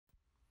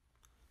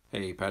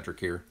Hey, Patrick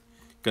here.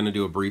 Going to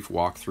do a brief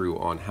walkthrough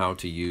on how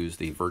to use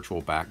the virtual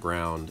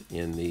background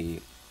in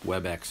the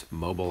Webex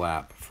mobile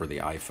app for the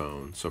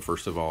iPhone. So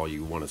first of all,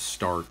 you want to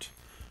start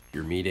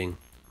your meeting.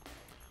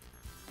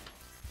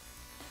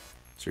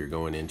 So you're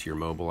going into your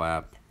mobile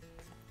app.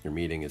 Your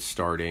meeting is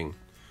starting.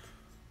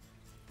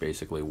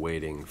 Basically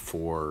waiting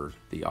for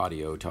the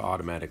audio to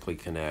automatically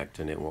connect,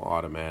 and it will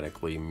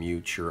automatically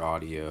mute your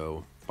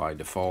audio by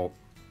default.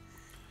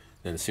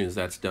 And as soon as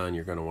that's done,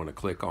 you're going to want to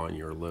click on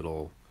your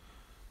little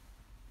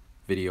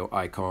video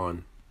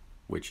icon,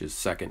 which is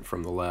second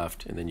from the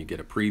left, and then you get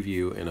a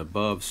preview, and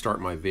above start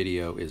my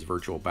video is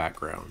virtual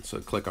background. So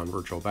click on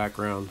virtual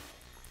background.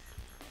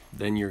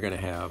 Then you're going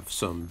to have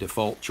some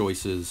default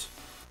choices.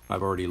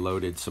 I've already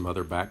loaded some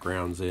other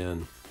backgrounds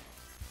in.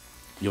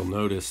 You'll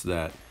notice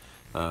that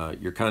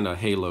you're kind of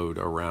haloed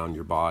around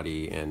your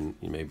body, and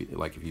maybe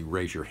like if you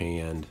raise your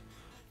hand,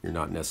 you're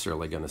not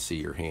necessarily going to see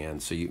your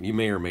hand. So you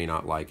may or may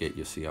not like it.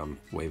 You see I'm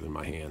waving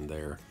my hand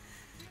there.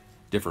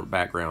 Different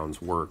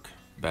backgrounds work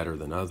better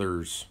than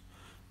others.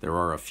 There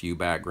are a few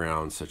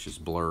backgrounds such as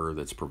blur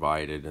that's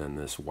provided, and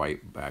this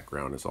white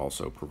background is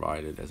also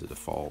provided as a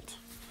default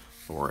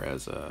or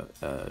as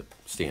a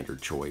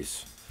standard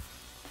choice.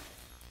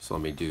 So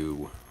let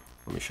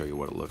me show you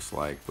what it looks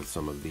like with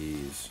some of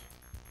these.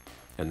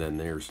 And then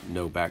there's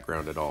no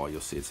background at all.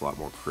 You'll see it's a lot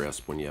more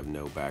crisp when you have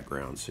no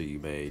background. So you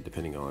may,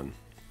 depending on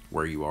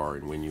where you are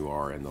and when you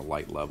are and the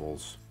light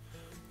levels,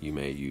 you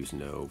may use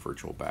no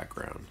virtual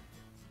background.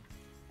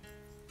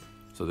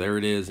 So there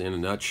it is in a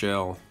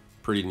nutshell.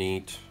 Pretty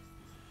neat.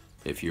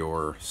 If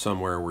you're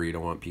somewhere where you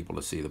don't want people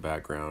to see the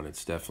background,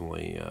 it's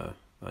definitely a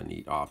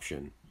neat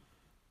option.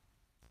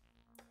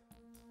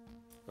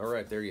 All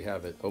right, there you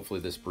have it.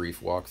 Hopefully this brief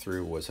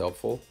walkthrough was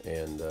helpful,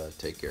 and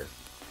take care.